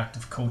he's an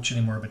active coach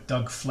anymore. But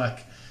Doug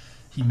Fleck,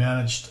 he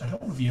managed. I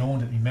don't know if he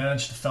owned it. He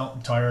managed the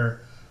Fountain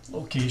Tire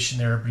location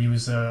there, but he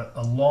was a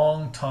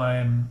long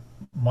time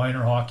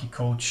minor hockey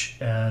coach,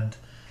 and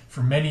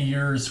for many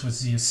years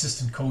was the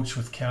assistant coach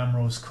with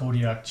Camrose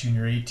Kodiak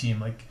Junior A team.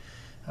 Like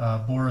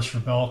Boris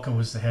Rebelka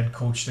was the head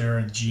coach there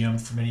and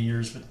GM for many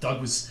years, but Doug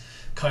was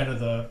kind of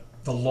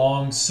the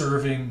long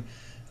serving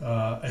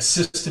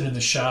assistant in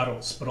the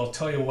shadows. But I'll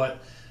tell you what,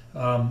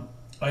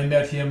 I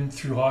met him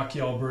through Hockey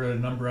Alberta, a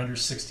number under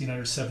 16,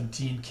 under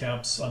 17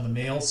 camps on the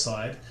male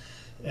side,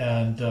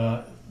 and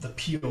the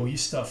POE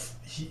stuff.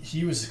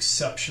 He was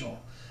exceptional.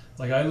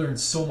 Like I learned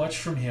so much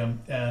from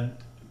him, and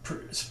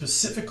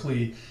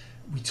specifically,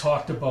 we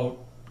talked about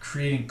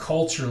creating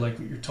culture, like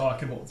what you're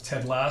talking about with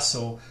Ted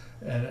Lasso,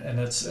 and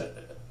that's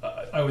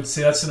I would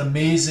say that's an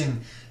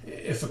amazing.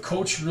 If a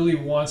coach really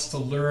wants to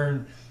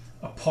learn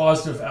a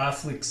positive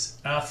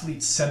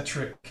athlete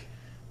centric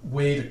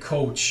way to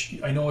coach,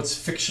 I know it's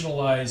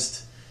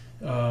fictionalized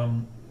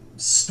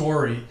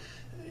story,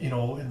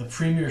 in the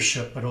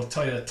Premiership, but I'll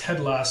tell you that Ted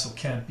Lasso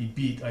can't be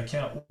beat. I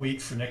can't wait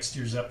for next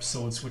year's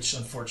episodes, which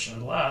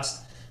unfortunately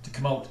last, to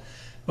come out.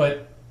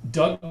 But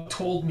Doug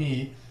told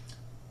me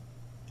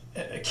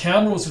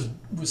Camrose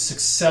was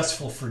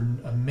successful for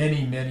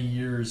many, many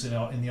years in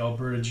the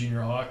Alberta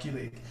Junior Hockey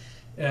League.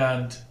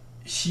 And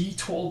he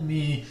told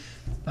me,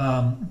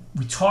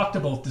 we talked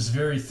about this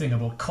very thing,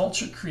 about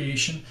culture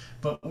creation,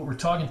 but what we're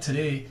talking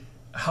today,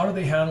 how do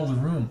they handle the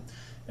room?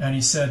 And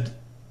he said,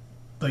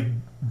 like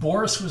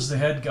Boris was the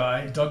head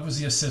guy, Doug was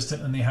the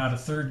assistant, and they had a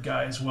third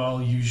guy as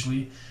well.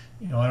 Usually,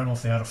 I don't know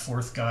if they had a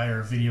fourth guy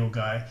or a video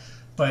guy,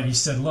 but he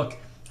said, "Look,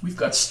 we've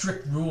got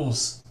strict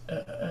rules,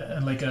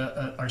 and like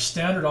our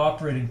standard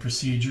operating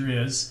procedure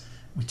is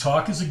we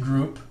talk as a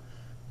group.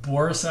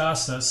 Boris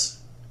asked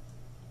us,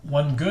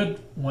 one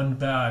good, one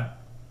bad.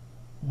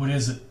 What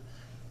is it?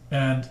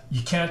 And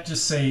you can't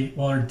just say,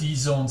 well, our D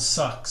zone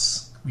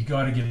sucks. We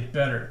got to get it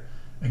better."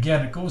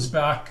 Again, it goes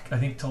back, I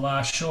think, to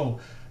last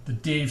show, the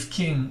Dave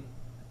King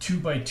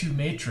 2x2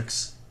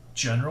 matrix: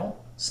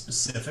 general,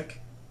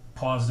 specific,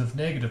 positive,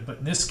 negative. But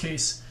in this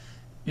case,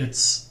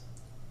 it's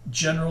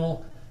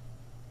general,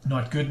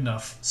 not good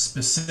enough.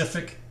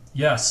 Specific,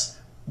 yes.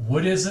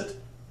 What is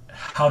it?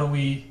 How do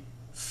we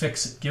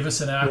fix it? Give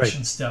us an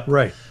action step.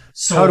 Right.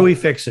 So how do we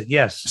fix it?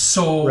 Yes.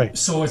 So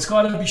it's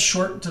got to be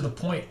short and to the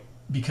point,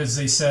 because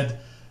they said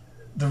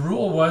the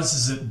rule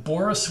is that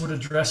Boris would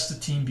address the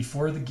team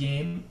before the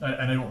game,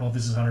 and I don't know if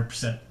this is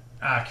 100%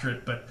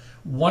 accurate, but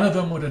one of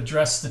them would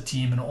address the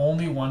team, and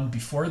only one,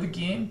 before the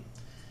game,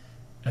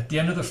 at the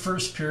end of the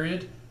first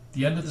period,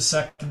 the end of the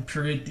second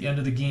period, the end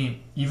of the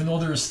game. Even though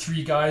there was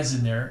 3 guys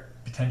in there,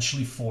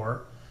 potentially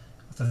 4,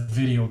 with a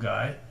video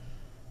guy,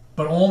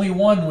 but only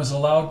one was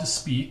allowed to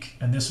speak,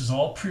 and this was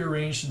all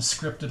prearranged and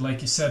scripted,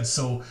 like you said.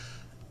 So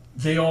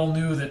they all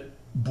knew that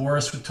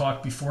Boris would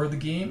talk before the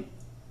game,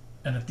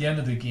 and at the end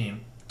of the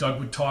game, Doug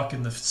would talk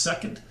in the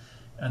second,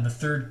 and the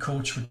third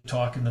coach would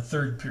talk in the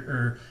third,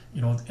 or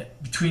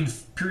between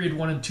period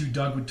 1 and 2,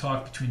 Doug would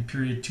talk. Between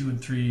period 2 and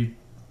 3,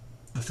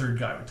 the third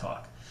guy would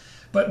talk.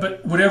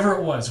 But whatever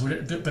it was,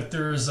 but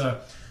there is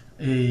a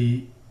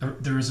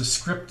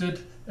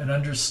scripted and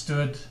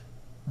understood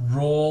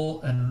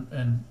role,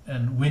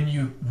 and when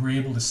you were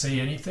able to say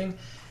anything,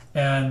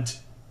 and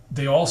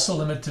they also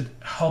limited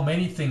how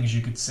many things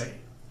you could say.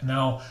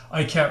 Now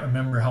I can't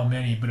remember how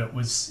many, but it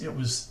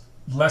was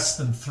less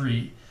than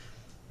 3.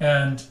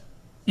 And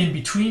in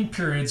between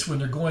periods, when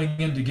they're going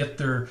in to get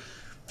their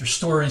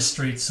stories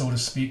straight, so to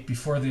speak,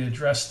 before they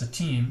address the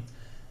team,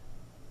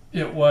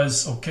 it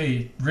was,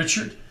 okay,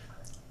 Richard,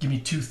 give me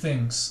 2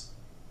 things,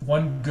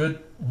 one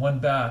good, one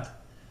bad.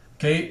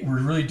 Okay, we're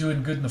really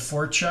doing good in the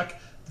forecheck.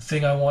 The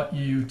thing I want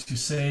you to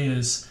say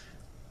is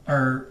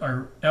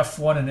our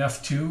F1 and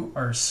F2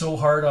 are so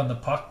hard on the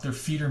puck, their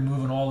feet are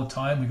moving all the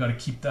time. We got to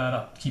keep that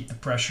up, keep the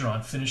pressure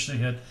on, finish the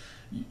hit.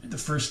 The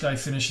first guy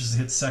finishes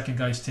the hit, second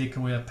guy's take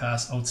away a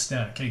pass,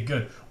 outstanding. Okay,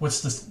 good.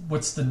 What's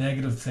the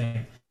negative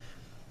thing?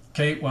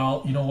 Okay,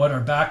 well, you know what?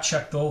 Our back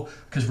check, though,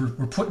 because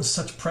we're putting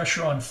such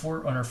pressure on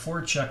our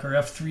forward check, our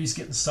F3's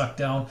getting sucked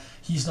down.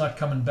 He's not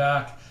coming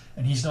back,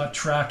 and he's not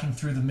tracking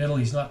through the middle.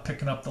 He's not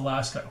picking up the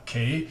last guy.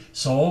 Okay,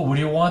 so what do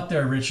you want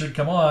there, Richard?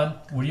 Come on.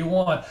 What do you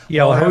want?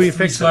 Yeah, well, how do we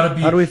fix it?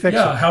 How do we fix it?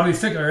 Yeah, how do we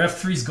fix it? Our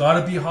F3's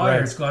got to be higher.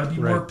 Right. It's got to be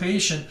more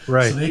patient,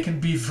 so they can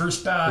be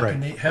first back,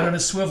 and they head on a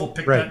swivel,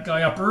 pick that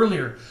guy up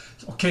earlier.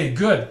 Okay,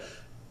 good.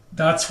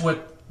 That's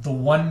what the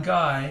one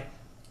guy...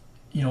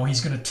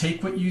 he's going to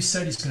take what you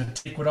said, he's going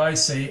to take what I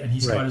say, and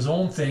he's got his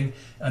own thing,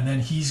 and then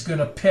he's going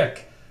to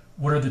pick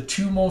what are the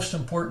 2 most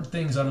important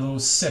things out of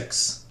those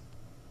 6.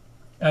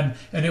 And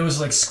it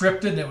was like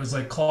scripted, and it was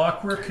like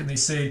clockwork, and they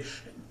say,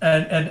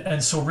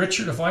 and so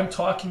Richard, if I'm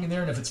talking in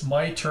there, and if it's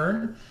my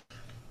turn,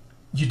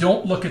 you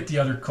don't look at the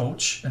other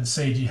coach and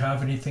say, do you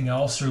have anything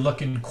else? Or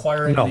look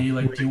inquiringly,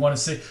 do you want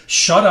to say,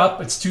 shut up,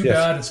 it's too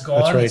bad, it's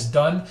gone, it's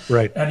done.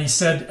 Right. And he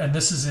said, and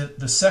this is it,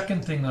 the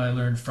second thing I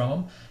learned from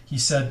him, he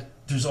said,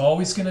 there's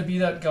always going to be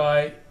that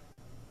guy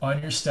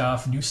on your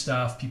staff, new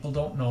staff, people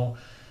don't know.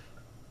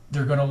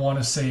 They're going to want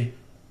to say,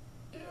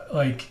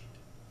 like,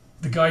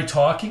 the guy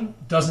talking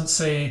doesn't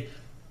say,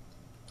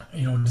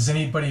 does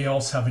anybody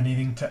else have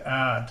anything to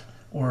add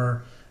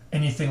or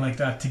anything like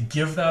that, to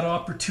give that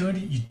opportunity.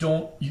 You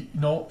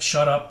don't,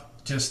 shut up,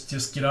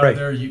 just get out of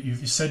there.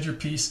 You said your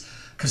piece,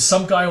 because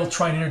some guy will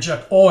try and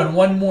interject. Oh, and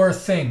one more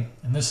thing,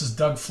 and this is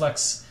Doug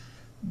Flex.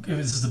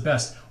 This is the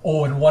best.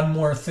 Oh, and one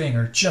more thing,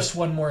 or just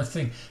one more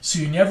thing. So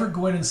you never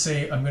go in and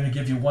say, I'm going to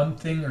give you 1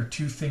 thing or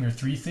 2 things or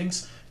 3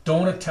 things.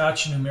 Don't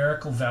attach a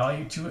numerical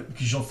value to it,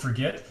 because you'll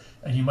forget,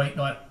 and you might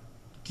not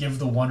give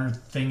the 1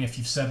 thing if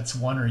you've said it's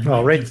 1, or you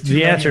might give 2.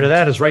 The answer to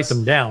that is write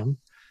them down.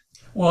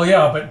 Well,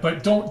 yeah,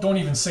 but don't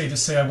even say,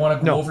 just say, I want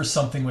to go over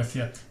something with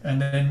you,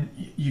 and then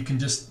you can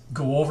just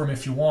go over them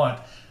if you want.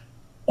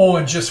 Oh,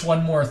 and just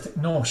one more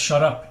thing. No,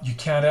 shut up. You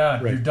can't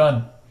add. You're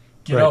done.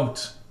 Get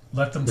out.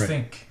 Let them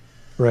think.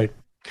 Right.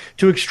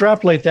 To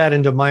extrapolate that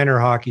into minor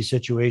hockey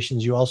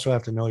situations, you also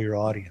have to know your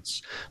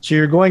audience. So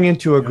you're going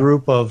into a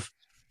group of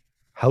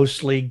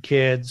house league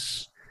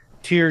kids,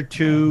 tier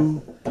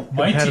 2,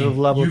 competitive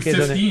level kids.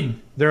 U15.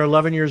 They're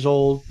 11 years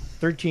old,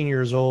 13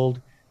 years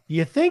old.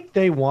 You think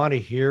they want to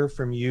hear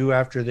from you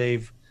after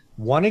they've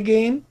won a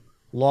game,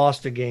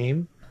 lost a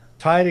game,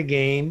 tied a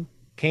game,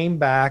 came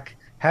back,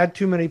 had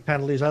too many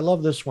penalties? I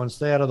love this one.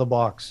 Stay out of the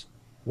box.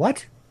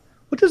 What?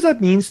 What does that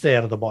mean, stay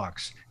out of the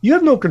box? You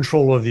have no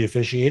control over the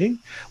officiating.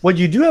 What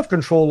you do have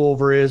control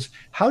over is,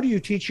 how do you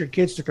teach your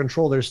kids to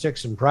control their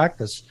sticks in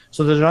practice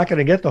so that they're not going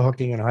to get the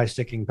hooking and high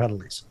sticking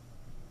penalties?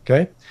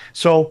 Okay.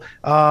 So,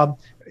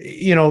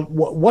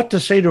 what to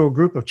say to a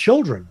group of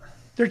children?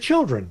 They're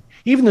children.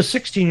 Even the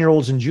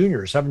 16-year-olds in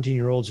junior,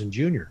 17-year-olds in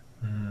junior.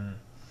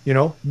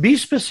 Be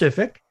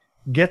specific,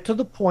 get to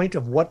the point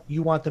of what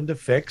you want them to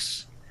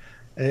fix,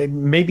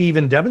 and maybe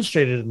even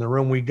demonstrate it in the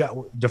room. We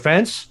got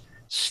defense,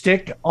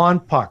 stick on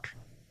puck.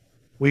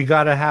 We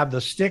got to have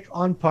the stick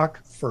on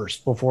puck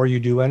first before you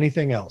do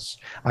anything else.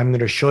 I'm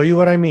going to show you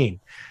what I mean.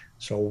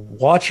 So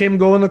watch him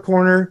go in the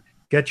corner,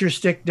 get your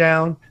stick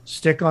down,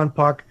 stick on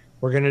puck.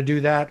 We're going to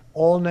do that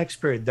all next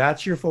period.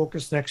 That's your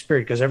focus next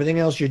period, because everything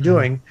else you're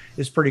doing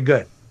is pretty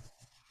good.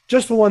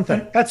 Just the one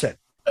thing. That's it.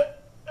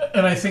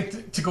 And I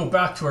think to go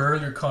back to our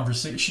earlier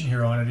conversation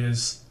here on it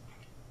is,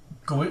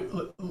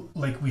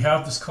 like we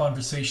have this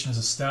conversation as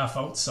a staff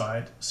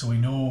outside, so we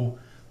know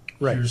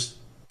here's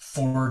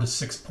 4 to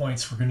 6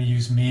 points. We're going to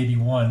use maybe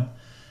one,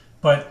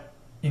 but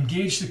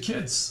engage the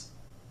kids.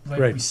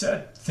 Like we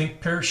said,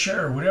 think, pair,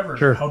 share, whatever.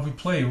 Sure. How do we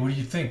play? What do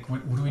you think?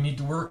 What do we need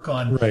to work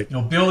on? Right.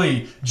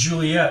 Billy,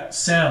 Juliet,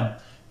 Sam,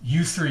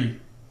 you three,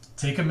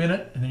 take a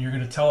minute, and then you're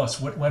going to tell us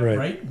what went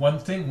right, one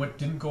thing, what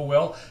didn't go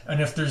well,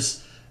 and if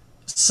there's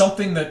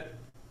something that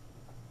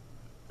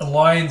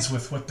aligns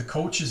with what the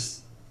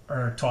coaches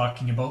are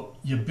talking about,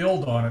 you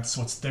build on it,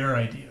 so it's their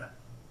idea.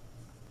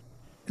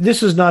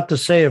 This is not to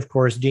say, of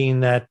course, Dean,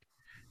 that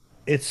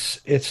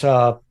it's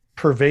a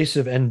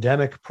pervasive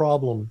endemic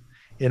problem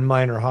in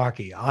minor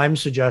hockey. I'm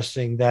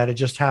suggesting that it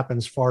just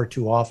happens far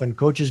too often.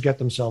 Coaches get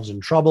themselves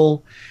in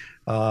trouble,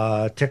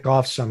 tick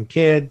off some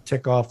kid,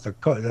 tick off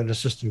an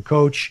assistant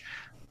coach,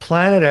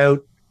 plan it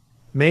out,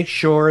 make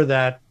sure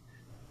that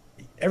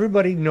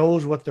everybody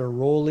knows what their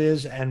role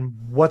is and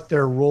what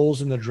their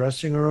roles in the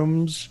dressing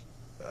room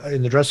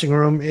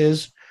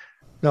is.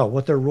 No,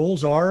 what their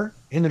roles are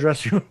in the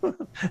dressing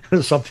room,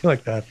 something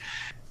like that.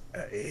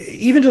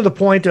 Even to the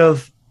point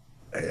of,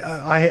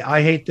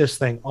 I hate this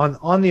thing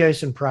on the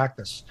ice in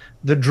practice.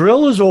 The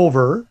drill is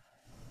over,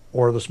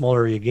 or the small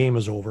area game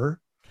is over,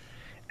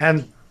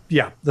 and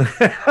yeah,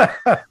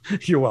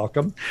 you're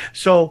welcome.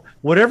 So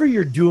whatever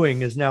you're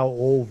doing is now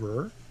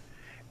over,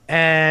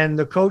 and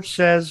the coach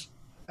says,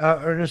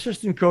 an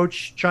assistant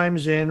coach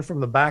chimes in from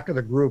the back of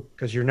the group,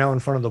 because you're now in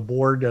front of the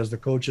board as the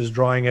coach is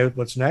drawing out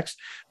what's next.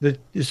 The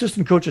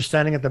assistant coach is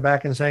standing at the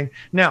back and saying,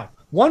 now,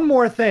 one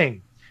more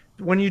thing.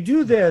 When you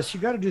do this, you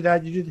got to do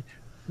that.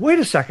 Wait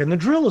a second. The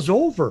drill is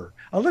over.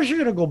 Unless you're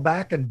going to go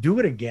back and do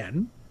it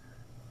again.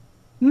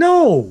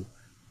 No,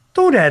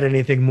 don't add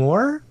anything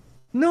more.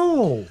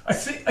 No. I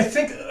think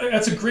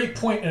that's a great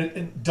point.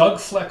 And Doug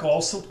Fleck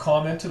also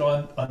commented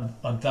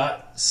on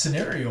that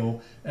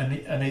scenario. And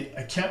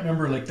I can't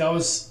remember, like that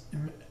was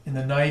in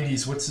the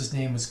 90s. What's his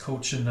name was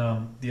coaching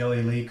the LA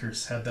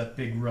Lakers, had that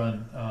big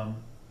run.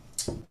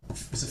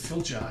 Was it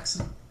Phil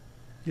Jackson?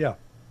 Yeah.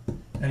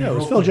 And it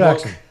was Phil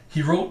Jackson.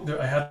 He wrote,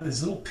 I had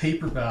this little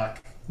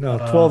paperback. No,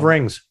 12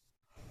 Rings.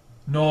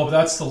 No,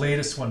 that's the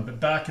latest one. But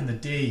back in the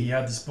day, he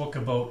had this book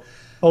about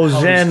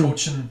Zen.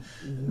 Coaching.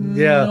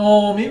 Yeah.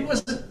 No, maybe it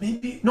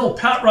wasn't. No,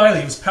 Pat Riley.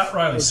 It was Pat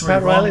Riley. Sorry,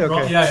 Pat Riley?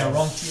 Okay.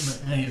 Wrong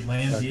team. My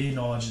NBA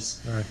knowledge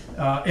is.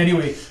 Right.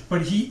 Anyway,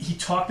 but he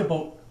talked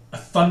about a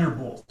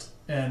thunderbolt,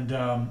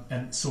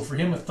 and so for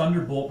him, a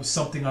thunderbolt was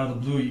something out of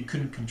the blue you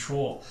couldn't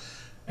control.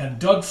 And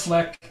Doug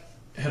Fleck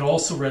had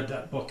also read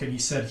that book, and he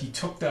said he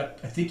took that.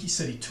 I think he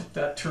said he took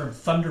that term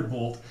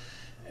thunderbolt,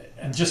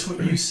 and just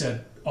what you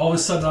said. All of a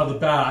sudden, out of the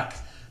back,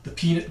 the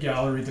peanut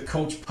gallery, the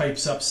coach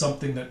pipes up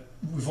something that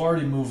we've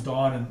already moved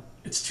on, and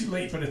it's too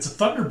late. But it's a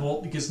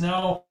thunderbolt because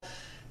now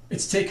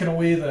it's taken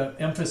away the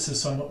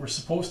emphasis on what we're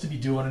supposed to be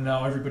doing, and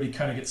now everybody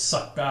kind of gets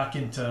sucked back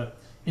into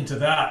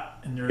that,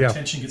 and their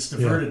attention gets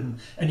diverted,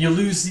 and you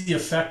lose the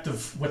effect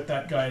of what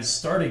that guy is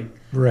starting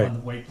on the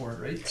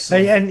whiteboard, right? So,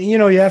 and you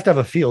have to have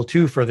a feel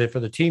too for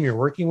the team you're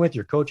working with,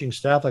 your coaching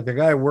staff. Like the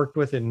guy I worked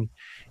with in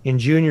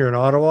junior in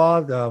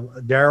Ottawa,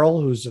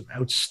 Daryl, who's an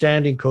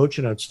outstanding coach,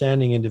 an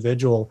outstanding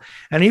individual,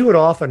 and he would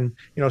often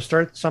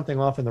start something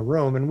off in the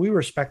room, and we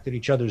respected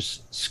each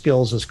other's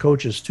skills as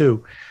coaches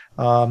too.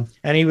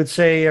 And he would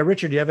say,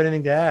 Richard, do you have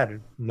anything to add?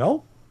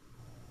 No.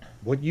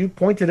 What you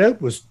pointed out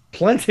was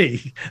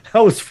plenty. That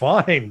was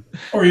fine.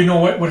 Or you know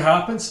what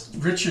happens?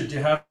 Richard, do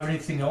you have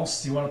anything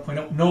else you want to point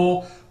out?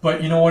 No,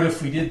 but you know what,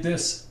 if we did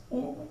this,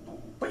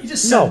 but you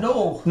just said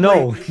no.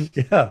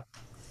 Yeah.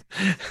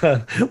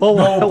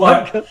 Well,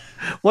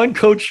 one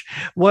coach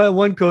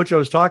I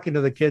was talking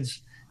to the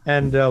kids,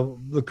 and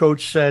the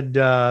coach said,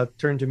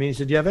 turned to me and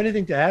said, do you have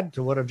anything to add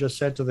to what I've just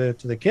said to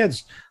the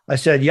kids? I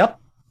said, yep.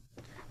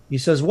 He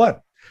says,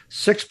 what?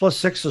 6 +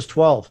 6 is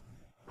 12.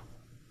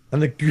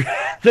 And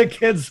the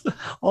kids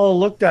all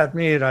looked at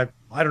me, and I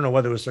don't know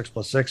whether it was 6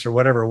 + 6 or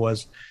whatever it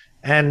was.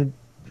 And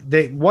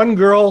one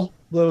girl,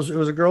 it was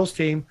a girls'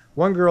 team.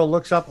 One girl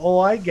looks up, oh,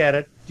 I get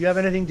it. Do you have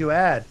anything to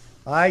add?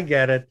 I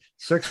get it.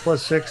 6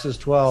 + 6 is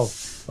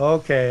 12.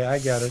 Okay, I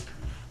get it.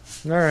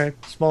 All right,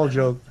 small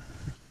joke.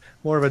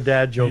 More of a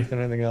dad joke than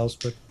anything else.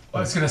 But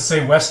I was going to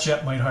say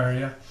WestJet might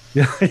hire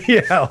you.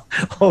 Yeah.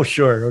 Oh,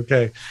 sure.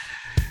 Okay.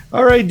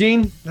 All right,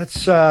 Dean,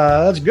 that's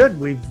good.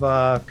 We've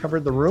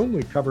covered the room.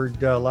 We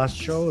covered last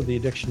show the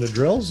addiction to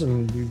drills,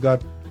 and we've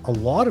got a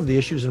lot of the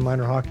issues in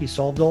minor hockey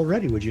solved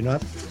already. Would you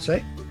not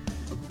say?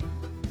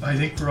 I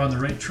think we're on the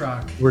right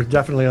track. We're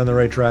definitely on the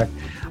right track.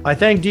 I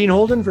thank Dean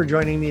Holden for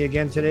joining me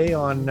again today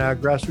on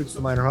Grassroots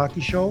the Minor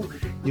Hockey Show.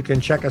 You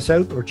can check us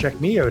out, or check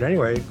me out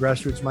anyway, at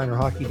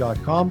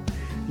grassrootsminorhockey.com.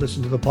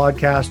 Listen to the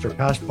podcast or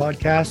past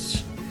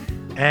podcasts.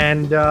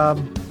 And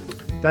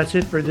that's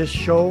it for this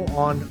show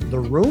on The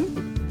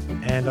Room.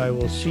 And I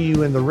will see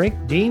you in the rink.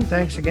 Dean,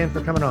 thanks again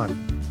for coming on.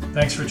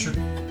 Thanks, Richard.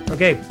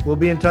 Okay, we'll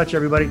be in touch,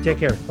 everybody. Take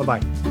care.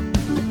 Bye-bye.